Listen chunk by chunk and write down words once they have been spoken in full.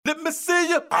Let me see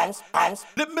you bounce, bounce.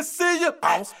 Let me see you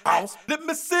bounce, bounce. Let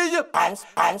me see you bounce,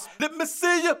 bounce. Let me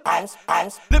see you bounce,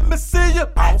 bounce. Let me see you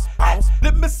bounce, bounce.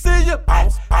 Let me see you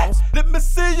bounce, bounce. Let me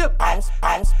see you bounce,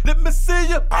 bounce. Let me see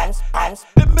you bounce, bounce.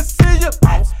 Let me see you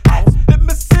bounce, bounce. Let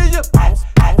me see you bounce,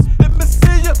 bounce. Let me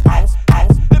see you bounce, bounce.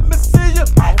 Let me see you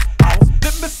bounce, bounce.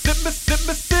 Let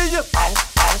me see you bounce,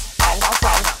 bounce, bounce,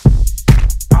 bounce.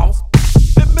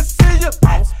 Let me see you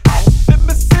bounce, bounce. Let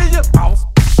me see you bounce.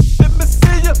 Let me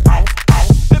see you bounce,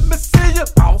 bounce. Let me see you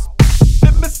bounce.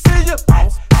 Let me see you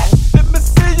bounce, bounce. Let me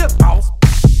see you bounce.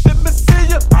 Let me see you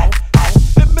bounce, bounce.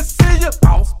 Let me see you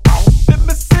bounce, bounce. Let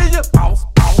me see you bounce,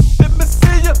 bounce. Let me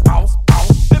see you bounce, bounce.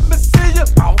 Let me see you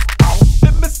bounce, bounce.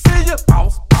 Let me see you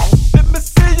bounce, bounce. Let me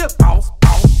see you bounce,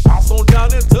 bounce. Bounce on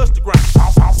down and touch the ground.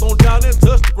 Bounce on down and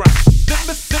touch the ground. Let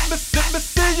me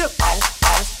see you bounce,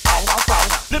 bounce, bounce,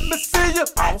 bounce. Let me see you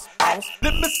bounce, bounce.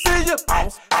 Let me see you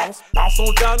bounce, bounce. Bounce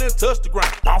on down and touch the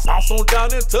ground. Bounce on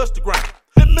down and touch the ground.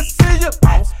 Let me see you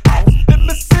bounce, bounce. Let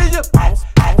me see you bounce,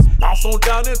 bounce. Bounce on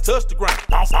down and touch the ground.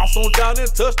 Bounce on down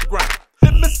and touch the ground.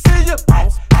 Let me see you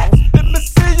bounce, bounce. Let me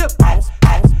see you bounce,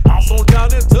 bounce. Bounce on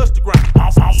down and touch the ground.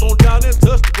 Bounce on down and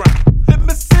touch the ground. Let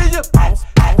me see you bounce,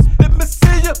 bounce. Let me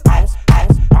see you bounce,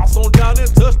 bounce. Bounce on down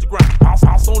and touch the ground.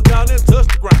 Bounce on down and touch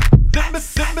the ground. Let me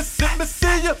see you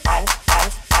bounce, bounce,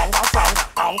 bounce, bounce, bounce,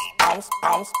 bounce,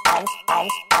 bounce, bounce,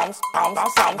 bounce, bounce,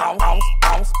 bounce, bounce,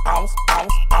 bounce, bounce, bounce,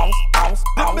 bounce, bounce, bounce.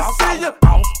 Let me see you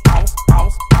bounce, bounce,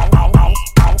 bounce, bounce, bounce,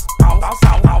 bounce, bounce, bounce,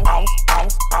 bounce, bounce, bounce,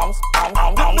 bounce, bounce.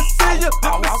 Let me see you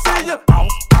bounce,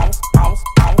 bounce, bounce, bounce,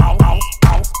 bounce, bounce,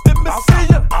 bounce. Let me see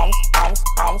you bounce, bounce,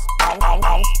 bounce, bounce,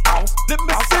 bounce, bounce. Let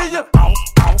me see you bounce, bounce,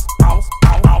 bounce,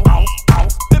 bounce, bounce,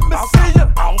 bounce. Let me see you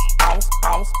bounce, bounce,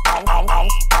 bounce, bounce,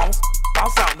 bounce, bounce.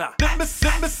 Bounce out now. Let me see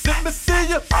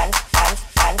you bounce, bounce,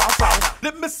 bounce, bounce.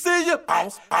 Let me see you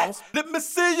bounce, bounce. Let me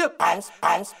see you bounce,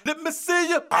 bounce. Let me see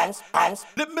you bounce, bounce.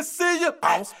 Let me see you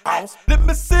bounce, bounce. Let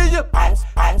me see you bounce,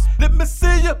 bounce. Let me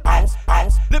see you bounce,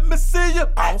 bounce. Let me see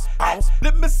you bounce, bounce.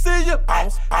 Let me see you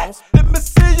bounce, bounce. Let me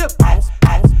see you bounce,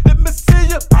 bounce. Let me see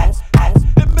you bounce, bounce.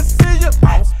 Let me see you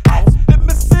bounce, bounce. Let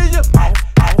me see you bounce,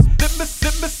 bounce.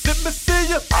 Let me see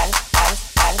you bounce, bounce,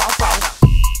 bounce, bounce.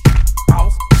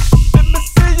 Bounce. Let me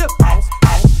see you bounce,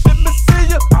 bounce. Let me see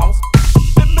you bounce.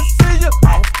 Let me see you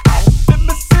bounce, bounce. Let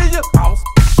me see you bounce.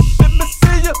 Let me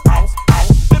see you bounce,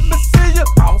 bounce. Let me see you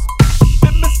bounce.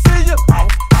 Let me see you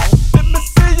bounce, bounce. Let me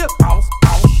see you bounce,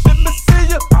 bounce. Let me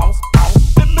see you bounce,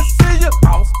 bounce. Let me see you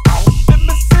bounce, bounce. Let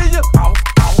me see you bounce,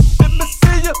 bounce. Let me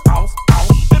see you bounce,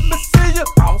 bounce. Let me see you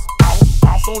bounce, bounce.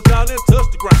 Bounce on down and touch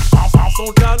the ground. Bounce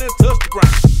on down and touch the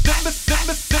ground.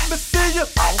 Let me see you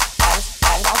bounce, bounce,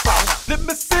 bounce, bounce. Let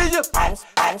me see you bounce,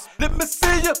 bounce. Let me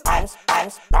see you bounce,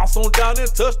 bounce. Bounce on down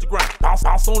and touch the ground.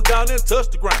 Bounce on down and touch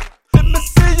the ground. Let me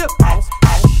see you bounce,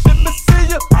 bounce. Let me see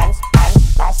you bounce,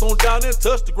 bounce. Bounce on down and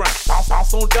touch the ground.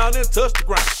 Bounce on down and touch the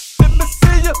ground. Let me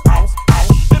see you bounce,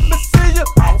 bounce. Let me see you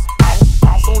bounce, bounce.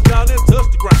 Bounce on down and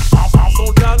touch the ground.